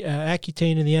the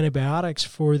Accutane and the antibiotics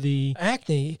for the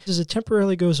acne is it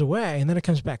temporarily goes away and then it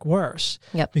comes back worse.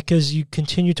 Yep. Because you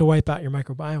continue to wipe out your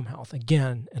microbiome health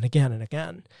again and again and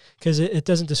again. Because it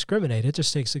doesn't discriminate. It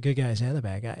just takes the good guys and the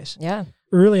bad guys. Yeah.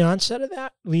 Early onset of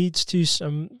that leads to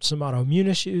some autoimmune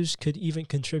issues, could even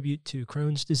contribute to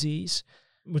Crohn's disease,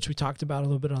 which we talked about a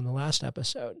little bit on the last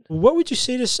episode. What would you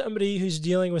say to somebody who's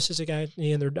dealing with cystic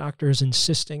acne and their doctor is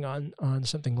insisting on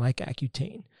something like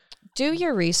Accutane? Do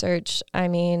your research. I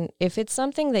mean, if it's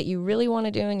something that you really want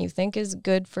to do and you think is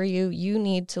good for you, you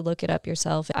need to look it up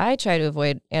yourself. I try to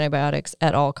avoid antibiotics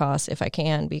at all costs if I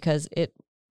can, because it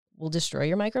will destroy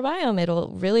your microbiome.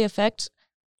 It'll really affect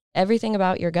everything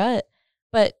about your gut.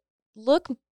 But look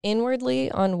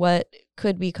inwardly on what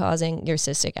could be causing your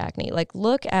cystic acne. Like,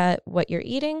 look at what you're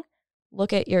eating,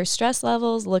 look at your stress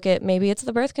levels, look at maybe it's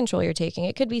the birth control you're taking.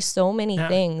 It could be so many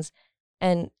things,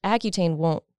 and Accutane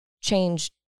won't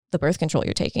change the birth control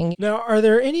you're taking. Now, are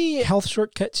there any health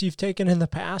shortcuts you've taken in the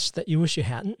past that you wish you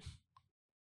hadn't?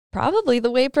 Probably the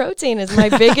whey protein is my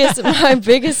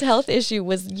biggest health issue,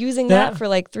 was using that for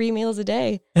like 3 meals a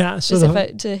day. Yeah, so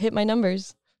to hit my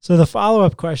numbers. So the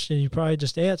follow-up question you probably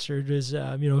just answered is,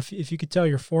 if you could tell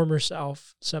your former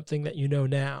self something that you know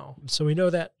now. So we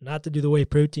know that not to do the whey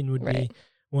protein would be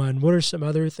one. What are some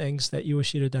other things that you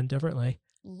wish you'd have done differently?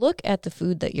 Look at the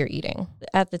food that you're eating.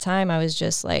 At the time, I was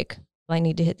just like, I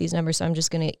need to hit these numbers, so I'm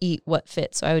just going to eat what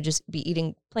fits. So I would just be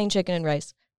eating plain chicken and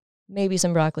rice, maybe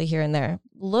some broccoli here and there.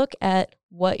 Look at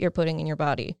what you're putting in your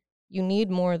body. You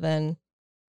need more than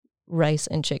rice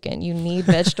and chicken. You need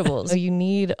vegetables. You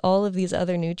need all of these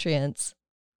other nutrients.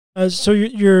 So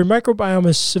your microbiome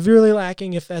is severely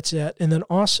lacking if that's it. And then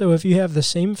also if you have the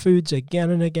same foods again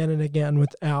and again and again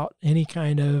without any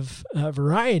kind of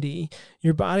variety,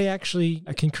 your body actually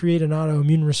can create an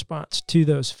autoimmune response to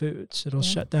those foods. It'll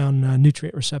shut down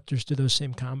nutrient receptors to those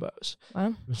same combos.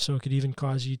 Wow. So it could even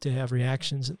cause you to have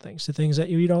reactions and things to things that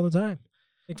you eat all the time.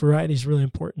 I think variety is really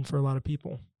important for a lot of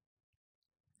people.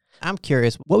 I'm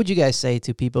curious, what would you guys say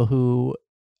to people who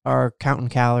are counting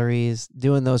calories,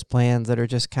 doing those plans that are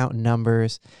just counting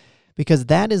numbers? Because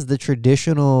that is the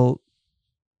traditional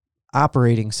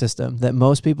operating system that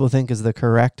most people think is the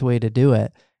correct way to do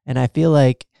it. And I feel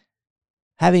like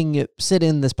having sit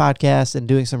in this podcast and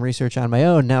doing some research on my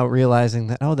own, now realizing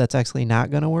that, that's actually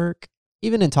not going to work.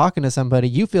 Even in talking to somebody,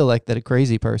 you feel like that a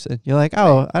crazy person. You're like,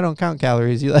 I don't count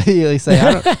calories. You say,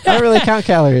 I don't really count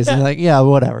calories. And you're like, yeah,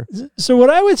 whatever. So what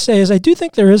I would say is I do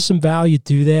think there is some value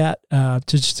to that,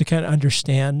 to kind of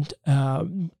understand,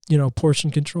 portion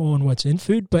control and what's in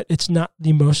food, but it's not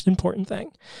the most important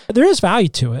thing. There is value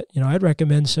to it. I'd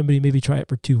recommend somebody maybe try it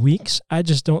for 2 weeks. I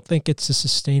just don't think it's a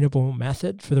sustainable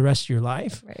method for the rest of your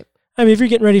life. Right. I mean, if you're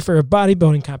getting ready for a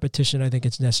bodybuilding competition, I think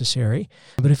it's necessary.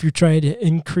 But if you're trying to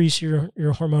increase your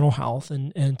hormonal health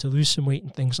and to lose some weight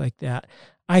and things like that,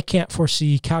 I can't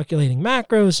foresee calculating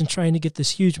macros and trying to get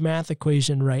this huge math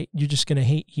equation right. You're just going to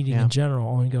hate eating in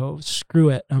general and go, screw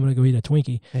it, I'm going to go eat a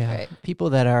Twinkie. Yeah. Right. People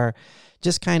that are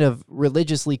just kind of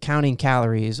religiously counting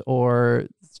calories or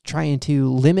trying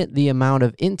to limit the amount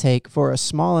of intake for a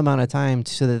small amount of time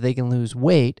so that they can lose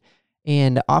weight.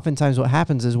 And oftentimes what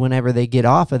happens is whenever they get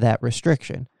off of that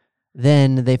restriction,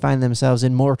 then they find themselves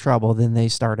in more trouble than they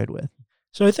started with.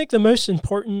 So I think the most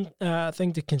important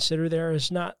thing to consider there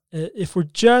is not, if we're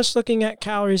just looking at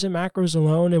calories and macros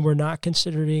alone and we're not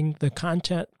considering the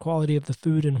content, quality of the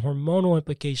food and hormonal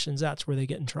implications, that's where they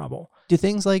get in trouble. Do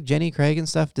things like Jenny Craig and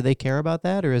stuff, do they care about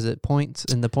that, or is it points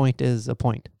and the point is a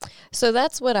point? So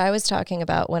that's what I was talking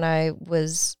about when I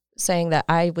was saying that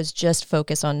I was just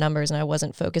focused on numbers and I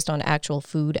wasn't focused on actual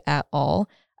food at all.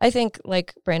 I think,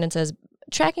 like Brandon says,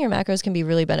 tracking your macros can be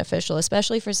really beneficial,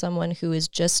 especially for someone who is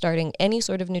just starting any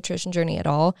sort of nutrition journey at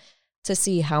all, to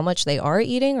see how much they are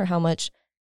eating or how much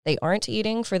they aren't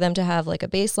eating, for them to have like a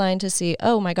baseline to see,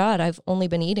 oh my God, I've only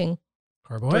been eating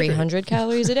 300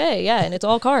 calories a day. Yeah, and it's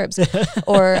all carbs.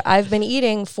 Or I've been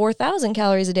eating 4,000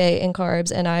 calories a day in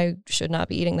carbs and I should not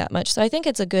be eating that much. So I think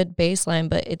it's a good baseline,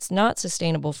 but it's not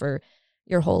sustainable for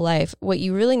your whole life. What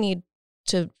you really need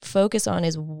to focus on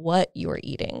is what you're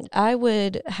eating. I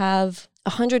would have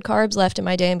 100 carbs left in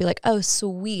my day and be like, oh,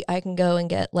 sweet, I can go and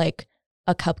get like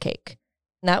a cupcake.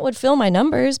 And that would fill my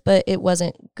numbers, but it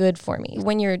wasn't good for me.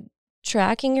 When you're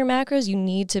tracking your macros, you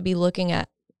need to be looking at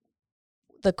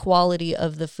the quality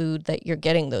of the food that you're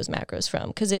getting those macros from.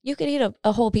 Because you could eat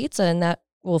a whole pizza and that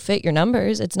will fit your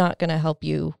numbers. It's not going to help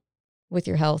you with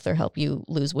your health or help you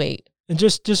lose weight. And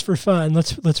just for fun,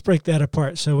 let's break that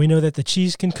apart. So we know that the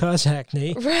cheese can cause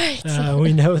acne. Right.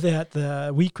 We know that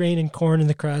the wheat grain and corn in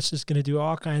the crust is going to do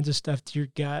all kinds of stuff to your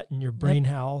gut and your brain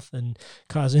health and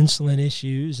cause insulin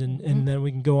issues. And then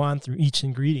we can go on through each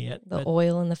ingredient. The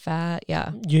oil and the fat,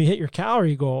 yeah. You hit your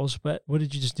calorie goals, but what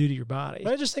did you just do to your body?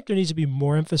 I just think there needs to be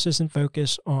more emphasis and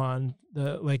focus on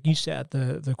like you said,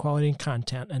 the quality and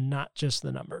content and not just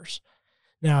the numbers.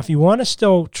 Now, if you want to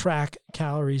still track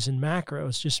calories and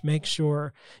macros, just make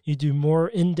sure you do more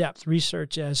in-depth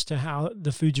research as to how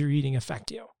the foods you're eating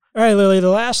affect you. All right, Lily, the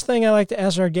last thing I like to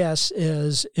ask our guests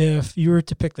is if you were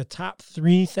to pick the top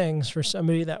 3 things for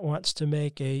somebody that wants to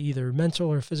make a either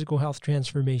mental or physical health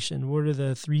transformation, what are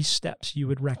the 3 steps you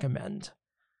would recommend?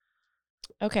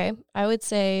 Okay, I would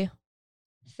say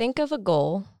think of a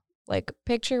goal, like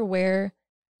picture where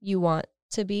you want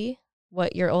to be,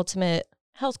 what your ultimate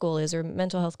health goal is or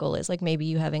mental health goal is. Like maybe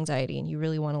you have anxiety and you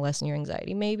really want to lessen your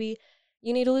anxiety. Maybe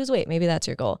you need to lose weight. Maybe that's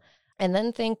your goal. And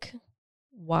then think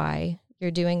why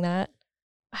you're doing that.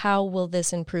 How will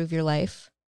this improve your life?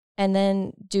 And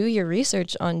then do your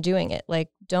research on doing it. Like,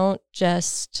 don't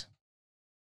just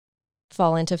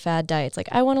fall into fad diets. Like,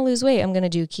 I want to lose weight, I'm going to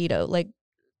do keto. Like,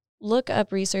 look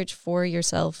up research for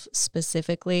yourself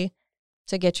specifically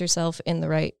to get yourself in the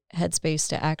right headspace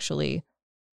to actually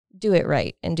do it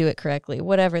right and do it correctly,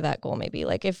 whatever that goal may be.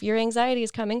 Like, if your anxiety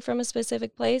is coming from a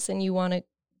specific place and you want to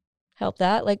help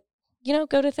that, like, you know,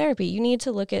 go to therapy. You need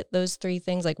to look at those 3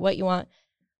 things, like what you want,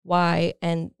 why,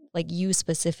 and like you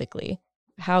specifically,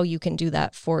 how you can do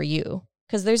that for you.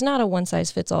 Because there's not a one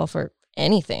size fits all for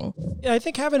anything. Yeah, I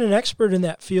think having an expert in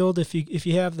that field, if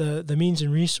you have the means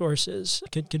and resources,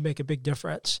 can make a big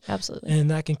difference. Absolutely. And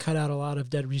that can cut out a lot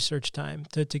of dead research time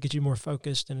to get you more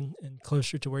focused and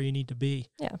closer to where you need to be.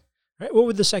 Yeah. Right. What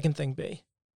would the second thing be?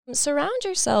 Surround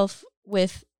yourself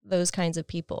with those kinds of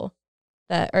people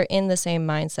that are in the same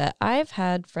mindset. I've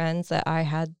had friends that I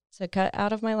had to cut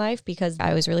out of my life because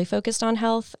I was really focused on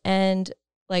health and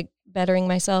like bettering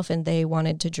myself, and they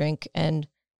wanted to drink and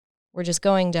were just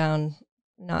going down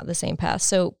not the same path.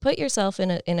 So put yourself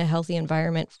in a healthy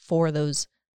environment for those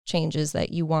changes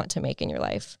that you want to make in your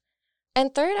life.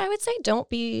 And third, I would say don't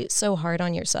be so hard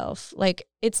on yourself. Like,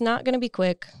 it's not going to be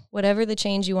quick. Whatever the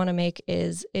change you want to make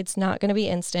is, it's not going to be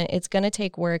instant. It's going to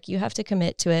take work. You have to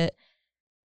commit to it.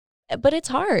 But it's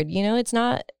hard, you know, it's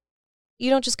not, you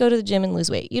don't just go to the gym and lose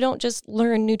weight. You don't just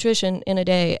learn nutrition in a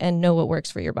day and know what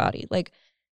works for your body. Like,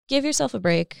 give yourself a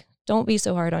break. Don't be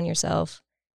so hard on yourself,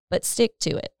 but stick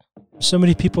to it. So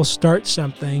many people start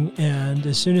something, and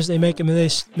as soon as they make a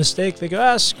mistake, they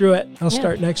go, screw it, I'll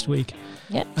start next week.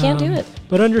 Yeah, can't do it.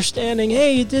 But understanding,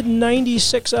 hey, you did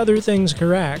 96 other things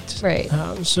correct. Right.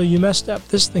 So you messed up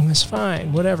this thing, that's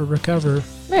fine. Whatever, recover.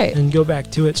 Right. And go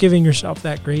back to it. Giving yourself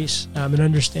that grace and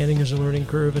understanding there's a learning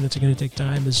curve and it's going to take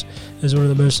time is one of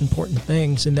the most important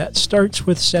things. And that starts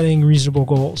with setting reasonable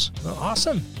goals. Well,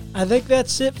 awesome. I think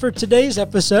that's it for today's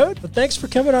episode. But thanks for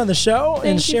coming on the show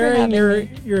and sharing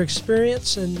your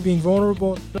experience and being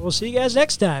vulnerable. We'll see you guys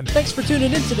next time. Thanks for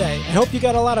tuning in today. I hope you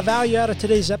got a lot of value out of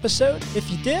today's episode. If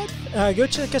you did, go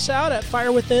check us out at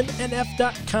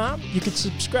firewithinnf.com. You can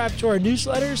subscribe to our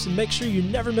newsletters and make sure you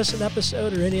never miss an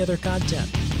episode or any other content.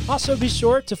 Also, be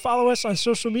sure to follow us on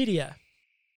social media.